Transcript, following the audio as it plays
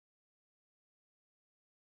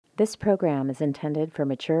This program is intended for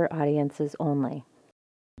mature audiences only.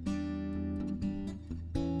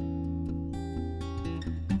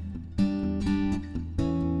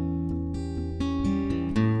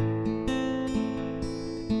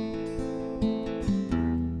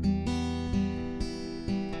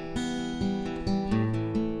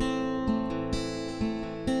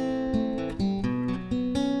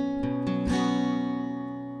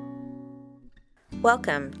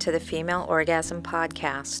 Welcome to the Female Orgasm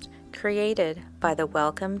Podcast, created by the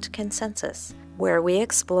Welcomed Consensus, where we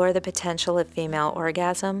explore the potential of female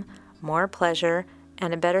orgasm, more pleasure,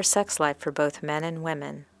 and a better sex life for both men and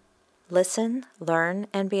women. Listen, learn,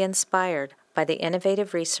 and be inspired by the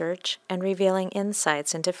innovative research and revealing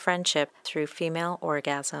insights into friendship through female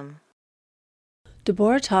orgasm.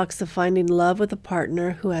 Deborah talks of finding love with a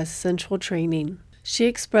partner who has sensual training. She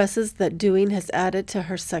expresses that doing has added to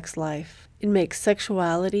her sex life. It makes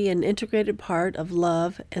sexuality an integrated part of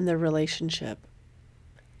love and their relationship.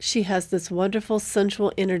 She has this wonderful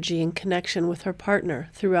sensual energy and connection with her partner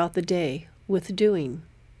throughout the day with doing.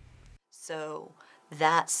 So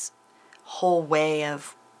that's whole way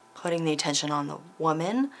of putting the attention on the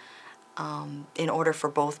woman in order for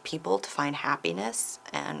both people to find happiness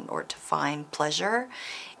or to find pleasure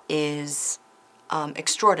is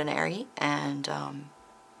extraordinary and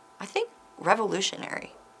I think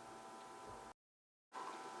revolutionary.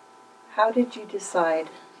 How did you decide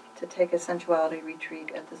to take a sensuality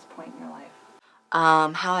retreat at this point in your life?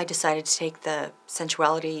 How I decided to take the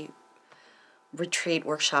sensuality retreat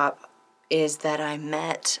workshop is that I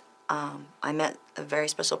met a very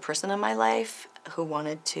special person in my life who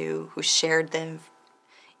shared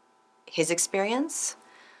his experience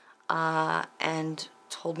and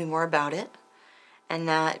told me more about it, and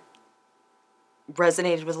that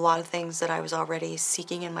resonated with a lot of things that I was already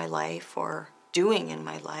seeking in my life or doing in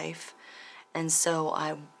my life, and so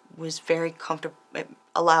I was very comfortable. It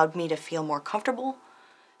allowed me to feel more comfortable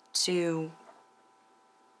to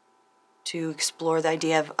explore the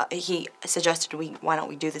idea of, he suggested why don't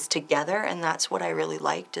we do this together, and that's what I really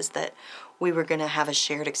liked, is that we were going to have a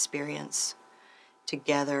shared experience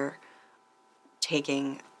together,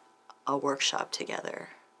 taking a workshop together.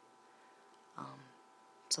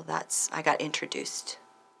 So I got introduced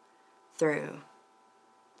through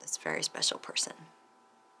this very special person.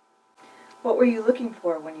 What were you looking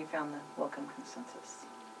for when you found the Welcome Consensus?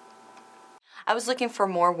 I was looking for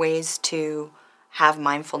more ways to have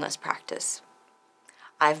mindfulness practice.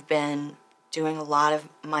 I've been doing a lot of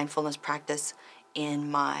mindfulness practice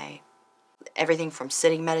in everything from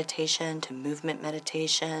sitting meditation to movement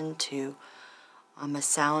meditation to I'm a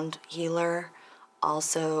sound healer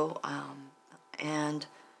also, and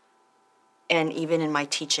even in my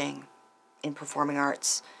teaching in performing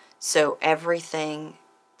arts. So everything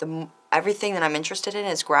that I'm interested in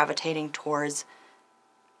is gravitating towards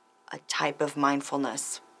a type of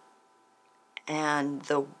mindfulness. And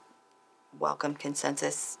the Welcome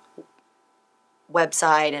Consensus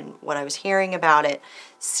website and what I was hearing about it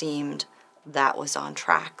seemed that was on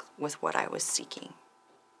track with what I was seeking.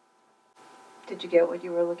 Did you get what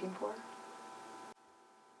you were looking for?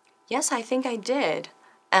 Yes, I think I did.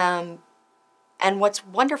 And what's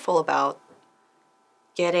wonderful about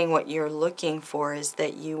getting what you're looking for is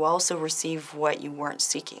that you also receive what you weren't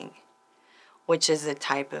seeking, which is a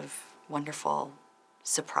type of wonderful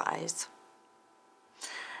surprise.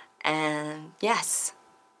 And yes,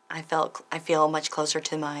 I feel much closer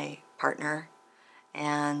to my partner,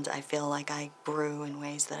 and I feel like I grew in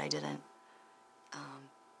ways that I didn't.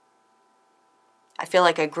 I feel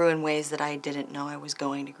like I grew in ways that I didn't know I was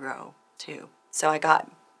going to grow too. So I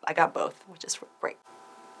got both, which is great.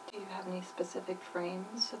 Do you have any specific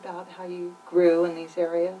frames about how you grew in these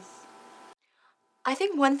areas? I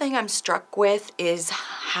think one thing I'm struck with is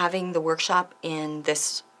having the workshop in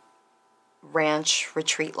this ranch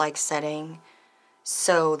retreat-like setting.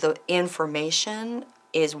 So the information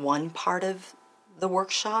is one part of the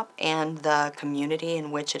workshop, and the community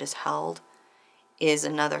in which it is held is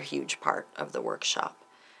another huge part of the workshop.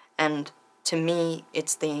 And to me,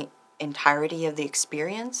 it's the entirety of the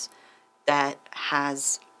experience that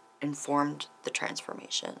has informed the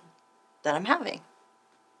transformation that I'm having.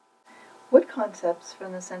 What concepts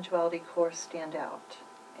from the sensuality course stand out?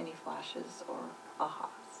 Any flashes or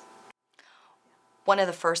ahas? One of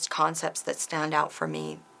the first concepts that stand out for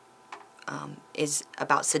me is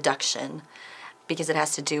about seduction, because it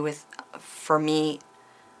has to do with, for me,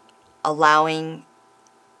 allowing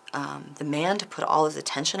the man to put all his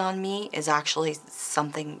attention on me is actually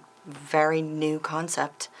something very new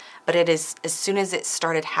concept. But it is, as soon as it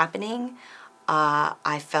started happening,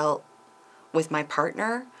 I felt with my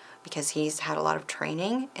partner, because he's had a lot of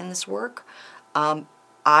training in this work,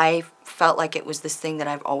 I felt like it was this thing that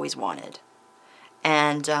I've always wanted.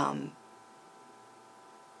 And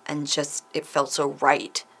just, it felt so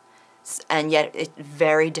right. And yet it's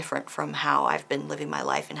very different from how I've been living my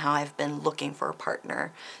life and how I've been looking for a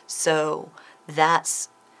partner. So that's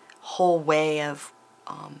whole way of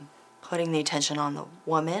putting the attention on the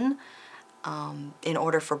woman in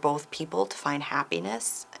order for both people to find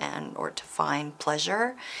happiness or to find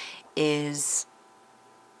pleasure is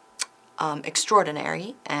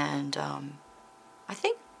extraordinary and I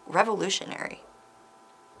think revolutionary.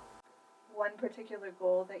 One particular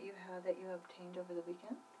goal that you had that you obtained over the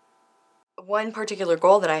weekend? One particular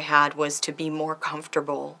goal that I had was to be more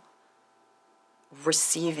comfortable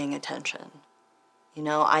receiving attention. You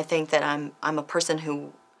know, I think that I'm a person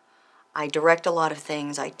who, I direct a lot of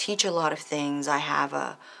things, I teach a lot of things, I'm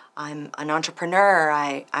an entrepreneur,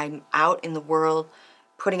 I'm out in the world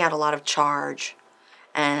putting out a lot of charge.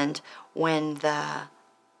 And when the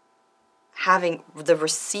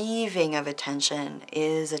receiving of attention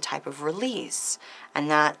is a type of release, and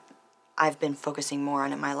that I've been focusing more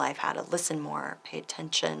on in my life, how to listen more, pay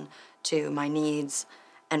attention to my needs,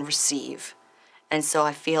 and receive. And so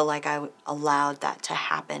I feel like I allowed that to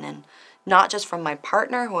happen, and not just from my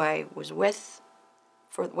partner who I was with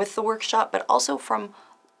the workshop, but also from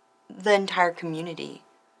the entire community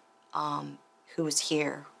who was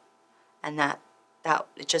here, and that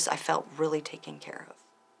it just, I felt really taken care of.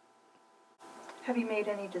 Have you made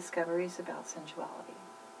any discoveries about sensuality?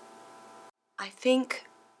 I think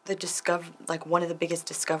one of the biggest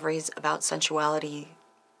discoveries about sensuality,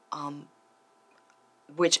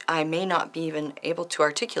 which I may not be even able to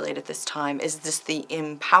articulate at this time, is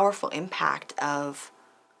the powerful impact of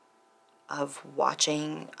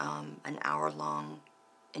watching an hour-long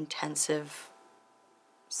intensive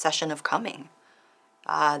session of coming.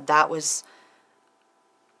 That was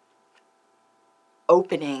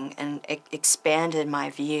opening, and it expanded my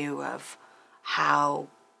view of how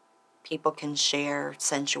people can share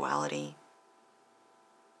sensuality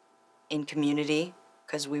in community,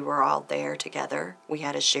 because we were all there together. We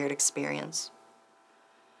had a shared experience,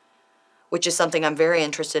 which is something I'm very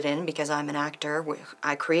interested in because I'm an actor.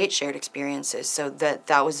 I create shared experiences, so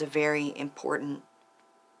that was a very important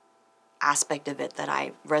aspect of it that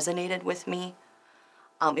I resonated with me.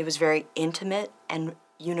 It was very intimate and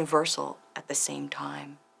universal at the same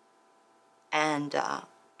time. And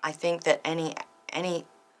I think that any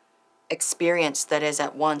experience that is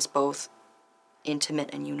at once both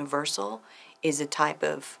intimate and universal is a type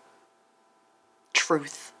of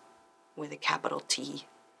truth with a capital T.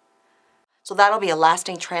 So that'll be a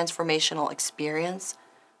lasting transformational experience.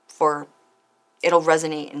 It'll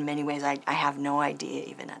resonate in many ways I have no idea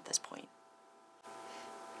even at this point.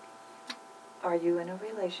 Are you in a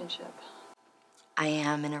relationship? I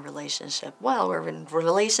am in a relationship. Well, we're in a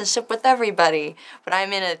relationship with everybody, but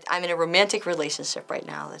I'm in a romantic relationship right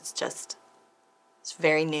now. It's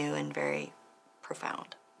very new and very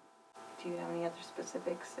profound. Do you have any other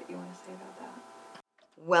specifics that you want to say about that?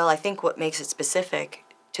 Well, I think what makes it specific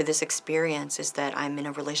to this experience is that I'm in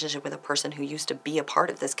a relationship with a person who used to be a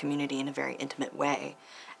part of this community in a very intimate way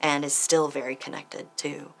and is still very connected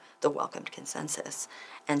to the welcomed consensus.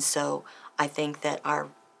 And so I think that our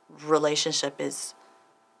relationship is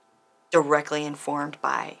directly informed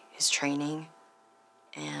by his training,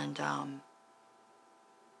 and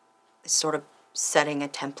it's sort of setting a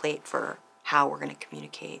template for how we're going to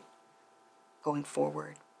communicate going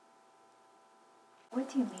forward. What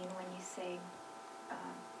do you mean when you say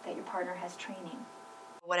that your partner has training?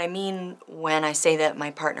 What I mean when I say that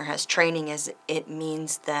my partner has training is it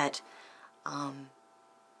means that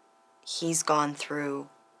he's gone through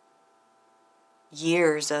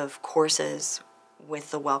years of courses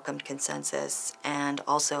with the welcomed consensus and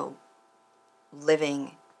also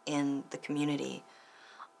living in the community.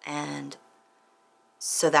 And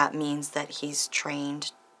so that means that he's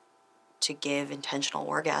trained to give intentional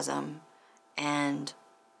orgasm and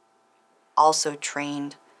also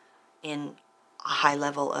trained in a high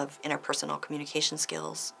level of interpersonal communication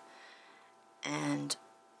skills and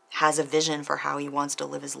has a vision for how he wants to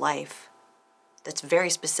live his life that's very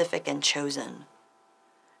specific and chosen.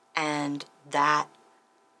 And that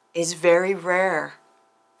is very rare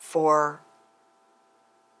for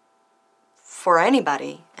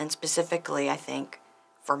anybody, and specifically, I think,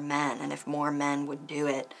 for men. And if more men would do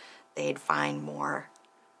it, they'd find more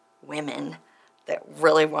women that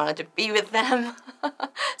really wanted to be with them.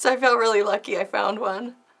 So I felt really lucky I found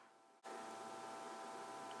one.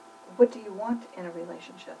 What do you want in a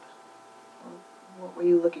relationship? Or what were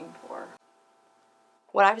you looking for?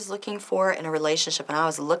 what I was looking for in a relationship, and I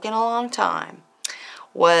was looking a long time,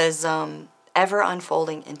 was ever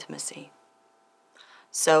unfolding intimacy.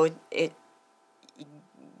 So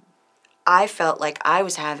I felt like I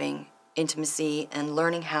was having intimacy and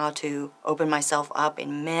learning how to open myself up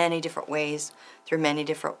in many different ways through many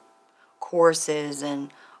different courses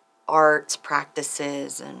and arts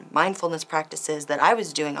practices and mindfulness practices that I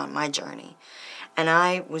was doing on my journey. And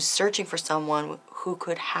I was searching for someone who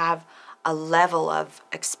could have a level of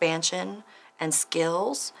expansion and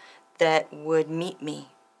skills that would meet me.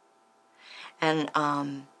 And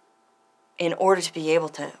in order to be able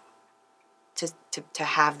to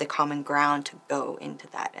have the common ground to go into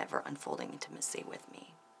that ever unfolding intimacy with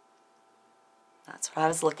me. That's what I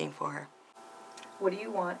was looking for. What do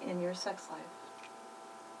you want in your sex life?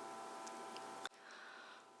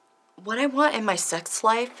 What I want in my sex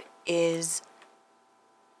life is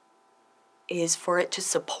for it to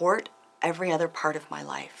support every other part of my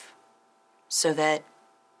life, so that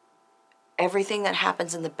everything that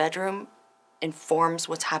happens in the bedroom informs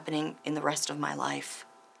what's happening in the rest of my life.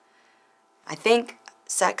 I think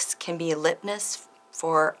sex can be a litmus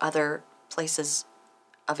for other places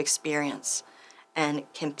of experience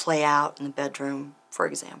and can play out in the bedroom, for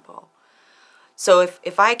example. So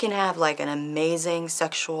if I can have like an amazing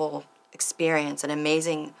sexual experience, an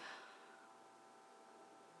amazing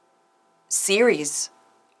series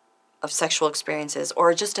of sexual experiences,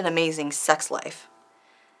 or just an amazing sex life,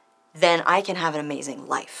 then I can have an amazing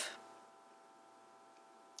life.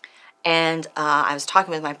 And I was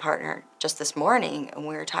talking with my partner just this morning, and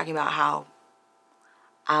we were talking about how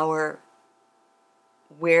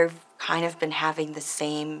we've kind of been having the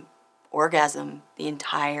same orgasm the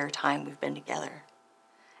entire time we've been together.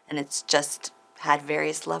 And it's just had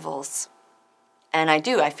various levels. And I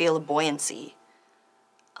feel a buoyancy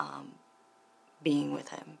being with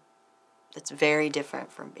him that's very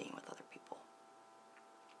different from being with other people.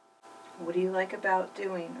 What do you like about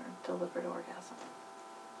doing or deliberate orgasm?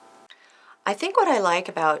 I think what I like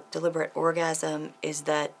about deliberate orgasm is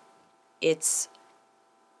that it's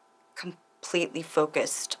completely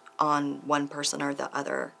focused on one person or the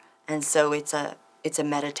other. And so it's a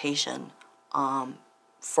meditation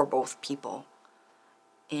for both people,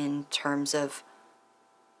 in terms of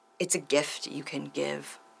it's a gift you can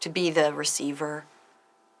give to be the receiver,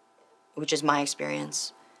 which is my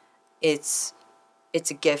experience. It's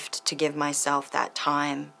a gift to give myself that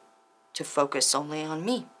time to focus only on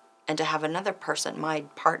me, and to have another person, my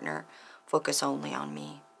partner, focus only on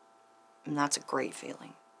me. And that's a great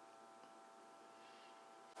feeling.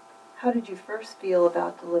 How did you first feel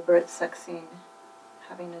about deliberate sexing,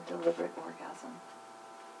 having a deliberate orgasm?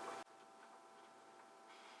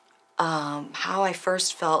 How I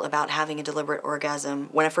first felt about having a deliberate orgasm,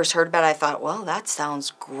 when I first heard about it, I thought, well, that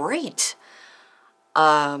sounds great.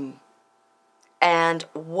 And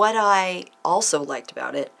what I also liked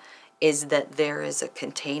about it is that there is a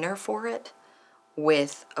container for it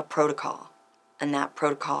with a protocol. And that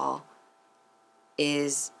protocol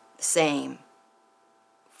is the same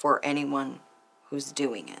for anyone who's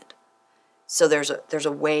doing it. So there's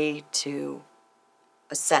a way to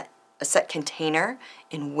a set container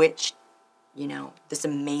in which, this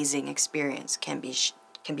amazing experience can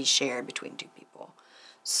be shared between two people.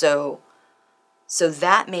 So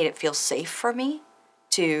that made it feel safe for me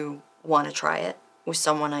to want to try it with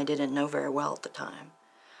someone I didn't know very well at the time.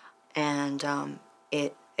 And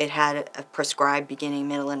it had a prescribed beginning,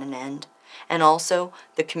 middle, and an end. And also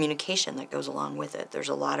the communication that goes along with it. There's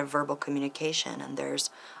a lot of verbal communication, and there's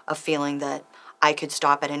a feeling that I could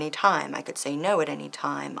stop at any time. I could say no at any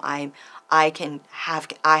time. I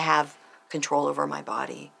have control over my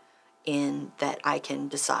body, in that I can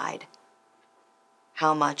decide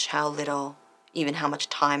how much, how little, even how much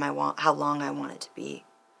time I want, how long I want it to be.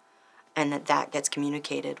 And that gets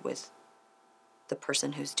communicated with the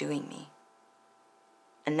person who's doing me.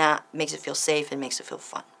 And that makes it feel safe and makes it feel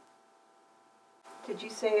fun. Did you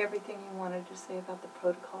say everything you wanted to say about the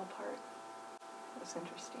protocol part? That was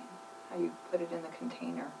interesting, how you put it in the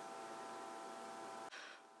container.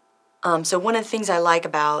 So one of the things I like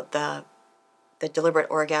about the deliberate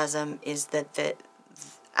orgasm is that it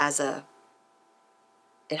has a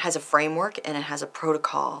framework and it has a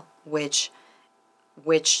protocol, which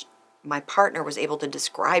my partner was able to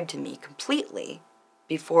describe to me completely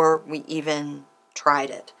before we even tried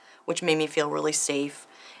it, which made me feel really safe.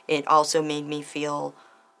 It also made me feel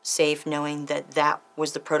safe knowing that that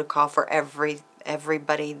was the protocol for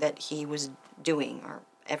everybody that he was doing, or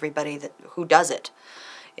everybody who does it.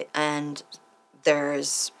 And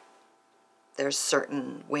there's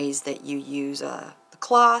certain ways that you use the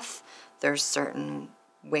cloth. There's certain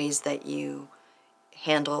ways that you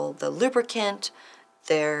handle the lubricant.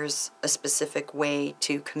 There's a specific way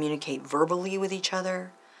to communicate verbally with each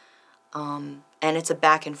other. And it's a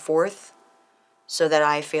back and forth so that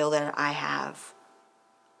I feel that I have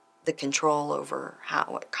the control over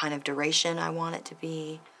what kind of duration I want it to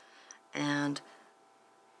be, and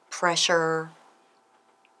pressure,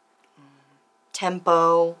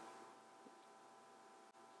 tempo.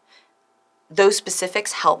 Those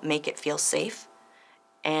specifics help make it feel safe,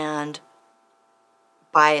 and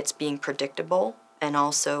by its being predictable and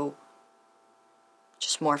also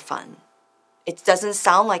just more fun. It doesn't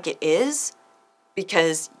sound like it is,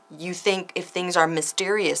 because you think if things are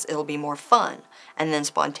mysterious, it'll be more fun and then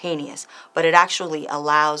spontaneous. But it actually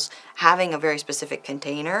allows, having a very specific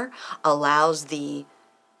container allows the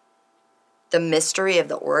mystery of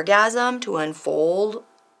the orgasm to unfold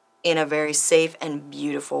in a very safe and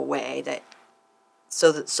beautiful way,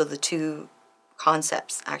 so the two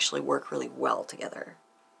concepts actually work really well together.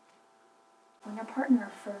 When your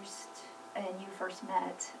partner you first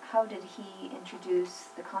met, how did he introduce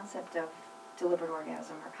the concept of deliberate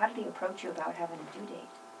orgasm, or how did he approach you about having a due date?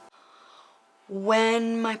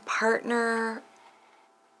 When my partner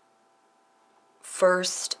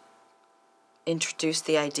first introduced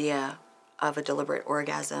the idea of a deliberate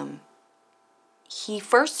orgasm, he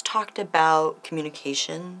first talked about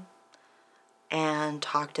communication and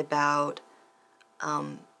talked about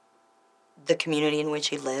the community in which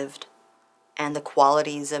he lived and the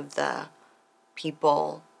qualities of the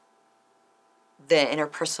people, the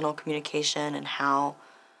interpersonal communication, and how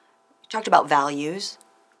he talked about values.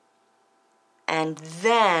 And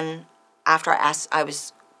then after I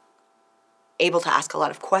was able to ask a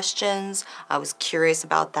lot of questions. I was curious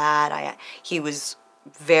about that. He was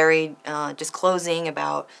very disclosing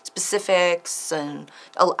about specifics, and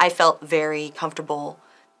I felt very comfortable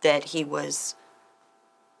that he was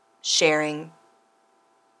sharing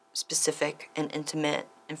specific and intimate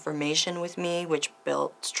information with me, which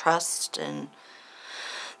built trust. And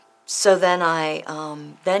so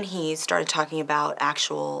then he started talking about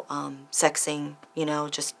actual sexing,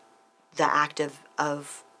 just the act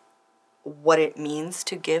of what it means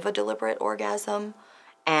to give a deliberate orgasm,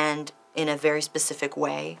 and in a very specific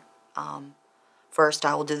way. First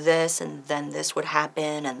I will do this, and then this would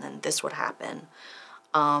happen, and then this would happen,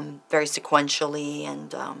 very sequentially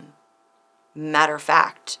and matter of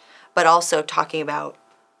fact, but also talking about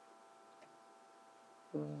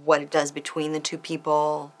what it does between the two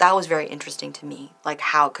people. That was very interesting to me, like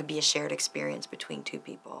how it could be a shared experience between two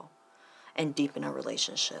people and deepen a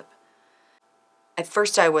relationship. At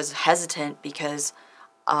first I was hesitant because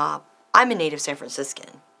I'm a native San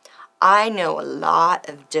Franciscan. I'm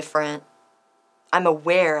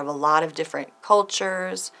aware of a lot of different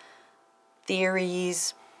cultures,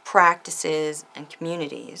 theories, practices, and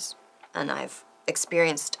communities. And I've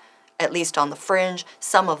experienced, at least on the fringe,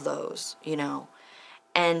 some of those,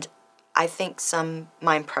 And I think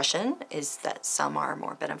my impression is that some are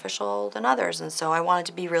more beneficial than others. And so I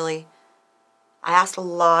asked a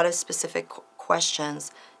lot of specific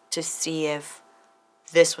questions to see if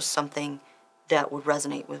this was something that would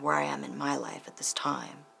resonate with where I am in my life at this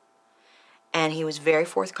time. And he was very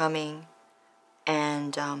forthcoming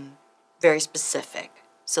and very specific,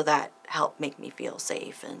 so that helped make me feel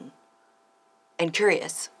safe and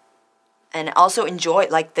curious, and also enjoy,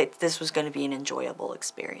 like that this was going to be an enjoyable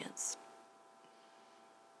experience.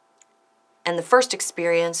 And the first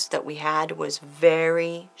experience that we had was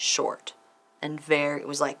very short, and it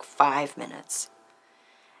was like 5 minutes.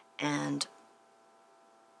 And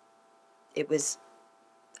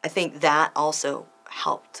I think that also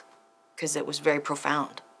helped, because it was very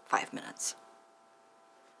profound, 5 minutes.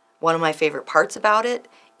 One of my favorite parts about it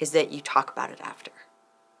is that you talk about it after.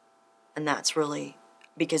 And that's really,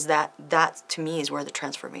 because that to me is where the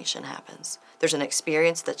transformation happens. There's an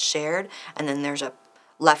experience that's shared, and then there's a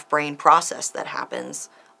left brain process that happens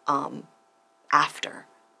after.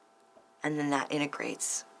 And then that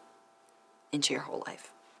integrates into your whole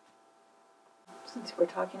life. Since we're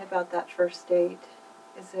talking about that first date,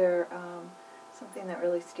 is there something that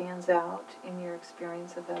really stands out in your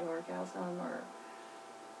experience of that orgasm, or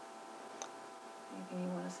anything you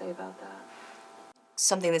want to say about that?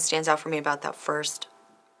 Something that stands out for me about that first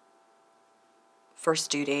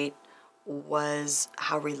due date was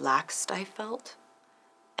how relaxed I felt,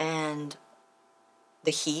 and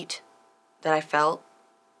the heat that I felt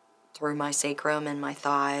through my sacrum and my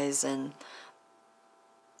thighs, and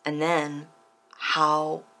then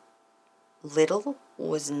how little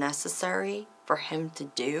was necessary for him to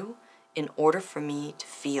do in order for me to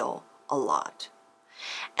feel a lot.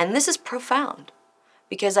 And this is profound,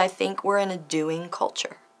 because I think we're in a doing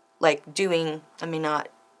culture. like doing,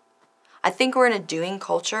 I think we're in a doing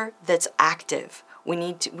culture that's active.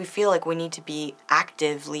 We feel like we need to be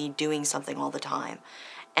actively doing something all the time.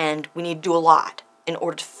 And we need to do a lot in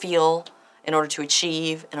order to feel, in order to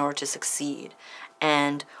achieve, in order to succeed.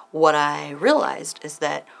 And what I realized is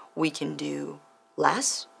that we can do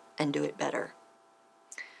less and do it better.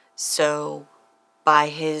 So by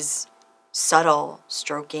his subtle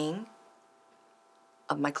stroking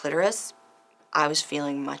of my clitoris, I was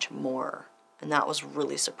feeling much more. And that was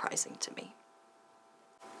really surprising to me.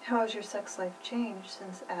 How has your sex life changed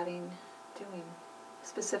since adding doing?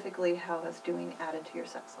 Specifically, how has doing added to your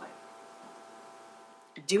sex life?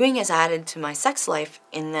 Doing has added to my sex life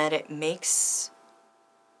in that it makes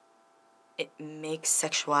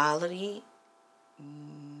sexuality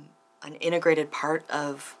an integrated part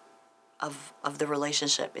of the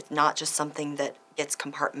relationship. It's not just something that gets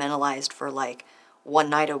compartmentalized for like one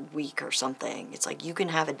night a week or something. It's like you can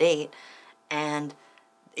have a date and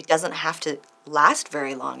it doesn't have to last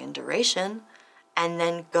very long in duration, and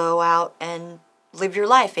then go out and live your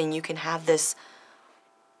life, and you can have this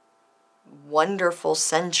wonderful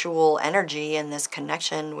sensual energy and this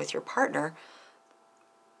connection with your partner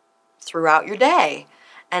throughout your day.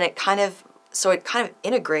 And it kind of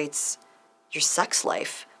integrates your sex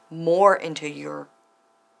life more into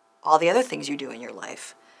all the other things you do in your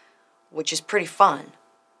life, which is pretty fun.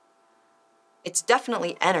 It's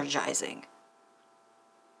definitely energizing.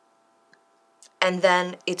 And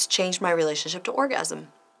then it's changed my relationship to orgasm,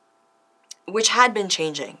 which had been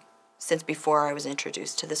changing since before I was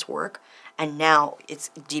introduced to this work. And now it's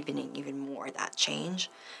deepening even more, that change.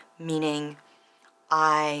 Meaning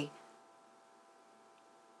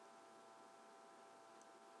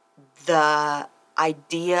the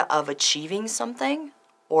idea of achieving something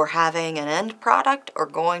or having an end product or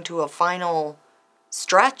going to a final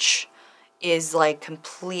stretch is like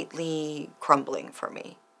completely crumbling for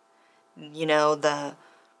me.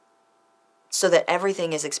 So that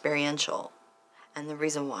everything is experiential. And the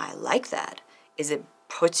reason why I like that is it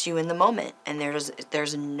puts you in the moment, and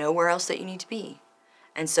there's nowhere else that you need to be.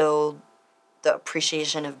 And so the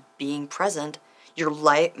appreciation of being present,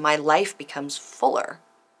 my life becomes fuller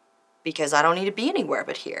because I don't need to be anywhere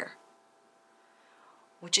but here.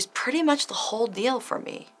 Which is pretty much the whole deal for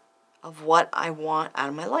me of what I want out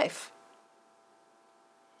of my life.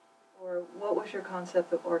 Or what was your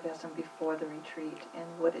concept of orgasm before the retreat, and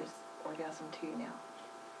what is orgasm to you now?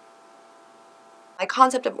 My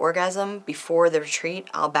concept of orgasm before the retreat,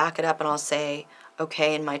 I'll back it up and I'll say,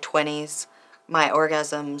 okay, in my 20s, my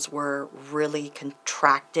orgasms were really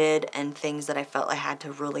contracted and things that I felt I had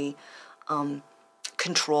to really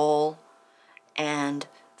control and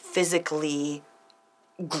physically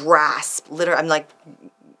grasp. Literally, I'm like,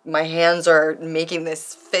 my hands are making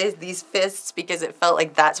these fists because it felt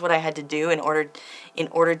like that's what I had to do in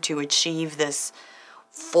order to achieve this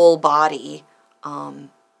full body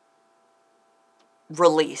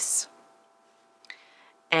release.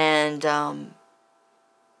 And that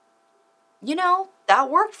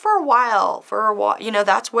worked for a while.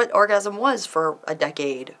 That's what orgasm was for a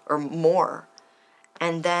decade or more.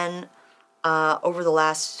 And then over the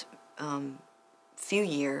last few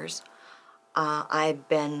years, I've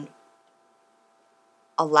been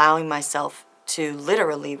allowing myself to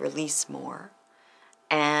literally release more,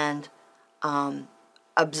 and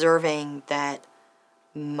observing that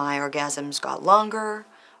my orgasms got longer,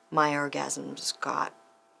 my orgasms got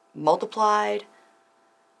multiplied,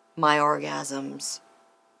 my orgasms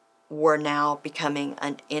were now becoming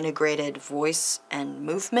an integrated voice and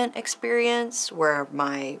movement experience where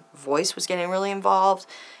my voice was getting really involved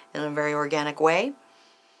in a very organic way,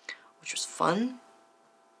 which was fun,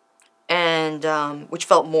 and which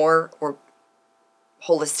felt more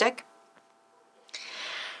holistic.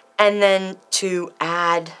 And then to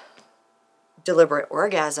add deliberate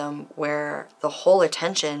orgasm, where the whole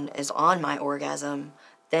attention is on my orgasm,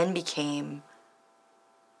 then became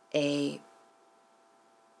an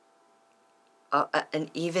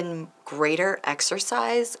even greater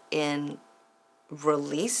exercise in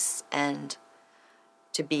release and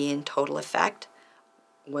to be in total effect.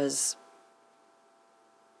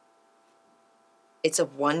 It's a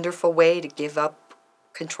wonderful way to give up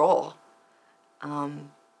control,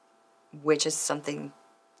 which is something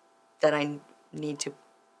that I need to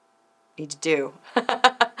do.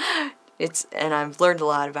 And I've learned a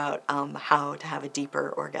lot about how to have a deeper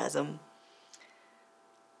orgasm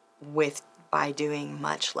by doing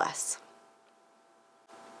much less.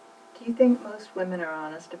 Do you think most women are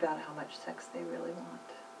honest about how much sex they really want?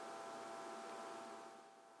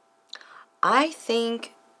 I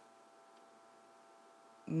think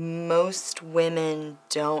most women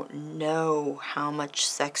don't know how much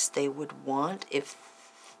sex they would want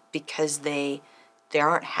because they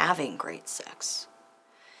aren't having great sex.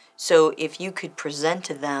 So if you could present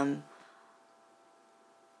to them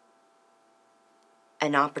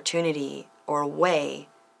an opportunity or a way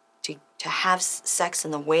to have sex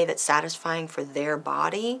in the way that's satisfying for their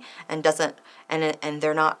body and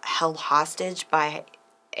they're not held hostage by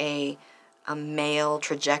a male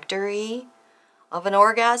trajectory of an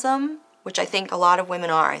orgasm, which I think a lot of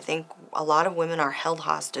women are. I think a lot of women are held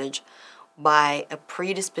hostage by a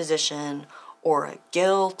predisposition or a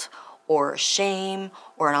guilt or a shame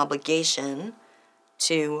or an obligation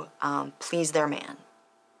to please their man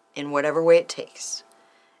in whatever way it takes.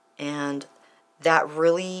 And that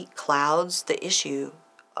really clouds the issue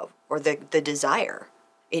or the desire.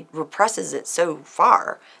 It represses it so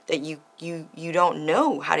far that you don't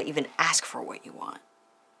know how to even ask for what you want.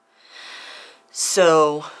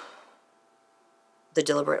 So the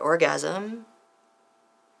deliberate orgasm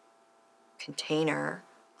container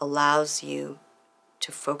allows you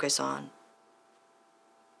to focus on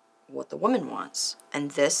what the woman wants.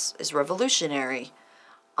 And this is revolutionary.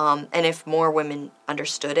 And if more women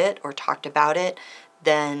understood it or talked about it,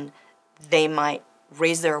 then they might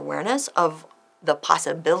raise their awareness of the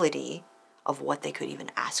possibility of what they could even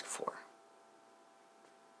ask for.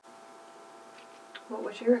 What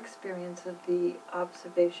was your experience of the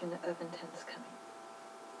observation of intense coming?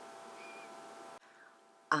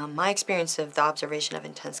 My experience of the observation of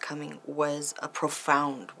intense coming was a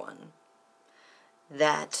profound one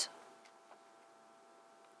that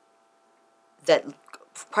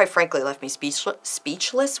quite frankly left me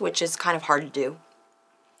speechless, which is kind of hard to do.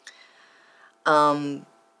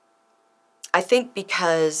 I think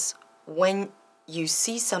because when you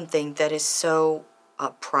see something that is so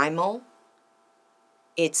primal,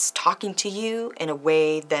 it's talking to you in a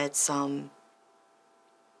way that's so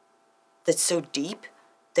deep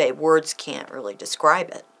that words can't really describe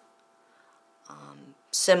it.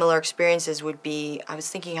 Similar experiences would be, I was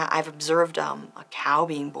thinking, I've observed a cow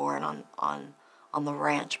being born on the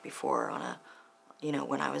ranch before,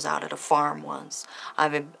 when I was out at a farm once.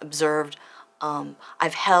 I've observed,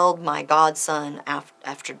 I've held my godson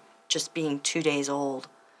after just being 2 days old,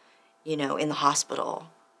 in the hospital.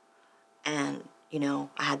 And, I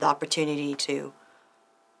had the opportunity to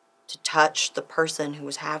touch the person who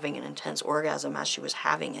was having an intense orgasm as she was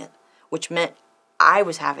having it, which meant I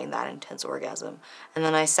was having that intense orgasm. And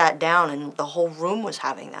then I sat down and the whole room was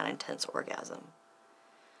having that intense orgasm.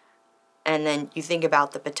 And then you think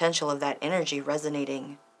about the potential of that energy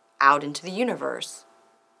resonating out into the universe.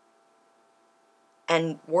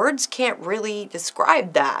 And words can't really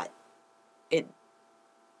describe that.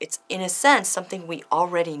 It's in a sense something we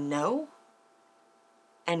already know.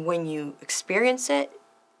 And when you experience it,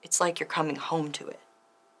 it's like you're coming home to it.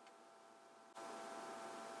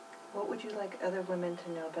 What would you like other women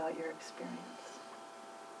to know about your experience?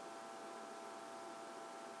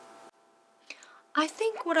 I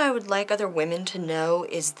think what I would like other women to know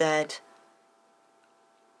is that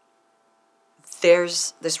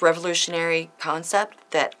there's this revolutionary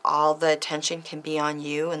concept that all the attention can be on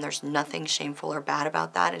you, and there's nothing shameful or bad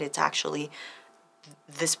about that. And it's actually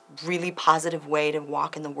this really positive way to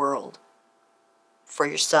walk in the world for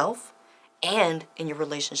yourself and in your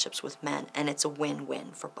relationships with men, and it's a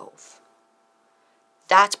win-win for both.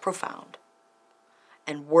 That's profound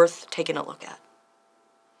and worth taking a look at.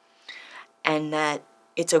 And that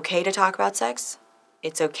it's okay to talk about sex.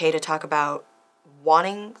 It's okay to talk about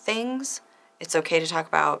wanting things. It's okay to talk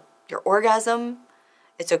about your orgasm.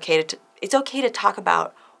 It's okay to talk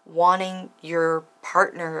about wanting your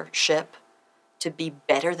partnership to be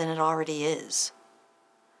better than it already is.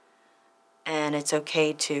 And it's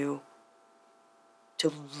okay to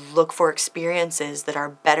look for experiences that are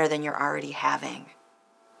better than you're already having.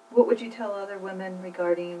 What would you tell other women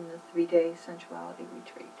regarding the 3-day sensuality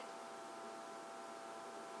retreat?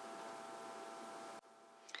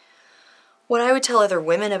 What I would tell other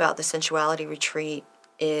women about the sensuality retreat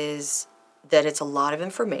is that it's a lot of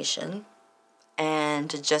information and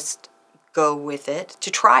to just go with it, to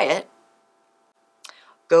try it.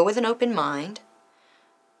 Go with an open mind.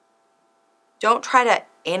 Don't try to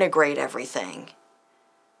integrate everything.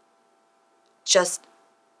 Just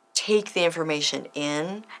take the information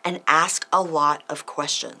in and ask a lot of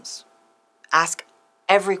questions. Ask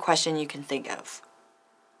every question you can think of.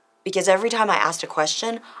 Because every time I asked a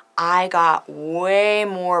question, I got way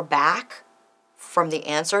more back from the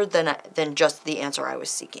answer than just the answer I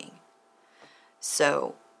was seeking.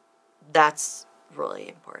 So that's really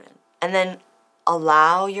important. And then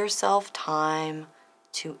allow yourself time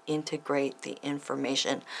to integrate the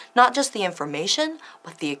information. Not just the information,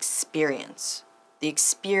 but the experience. The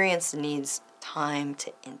experience needs time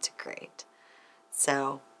to integrate.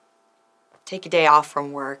 So take a day off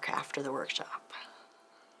from work after the workshop.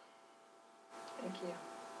 Thank you.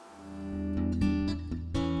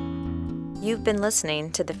 You've been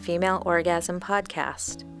listening to the Female Orgasm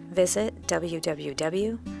Podcast. Visit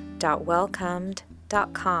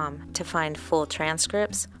www.welcomed.com to find full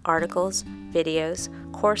transcripts, articles, videos,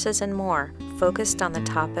 courses, and more focused on the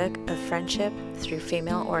topic of friendship through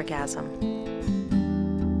female orgasm.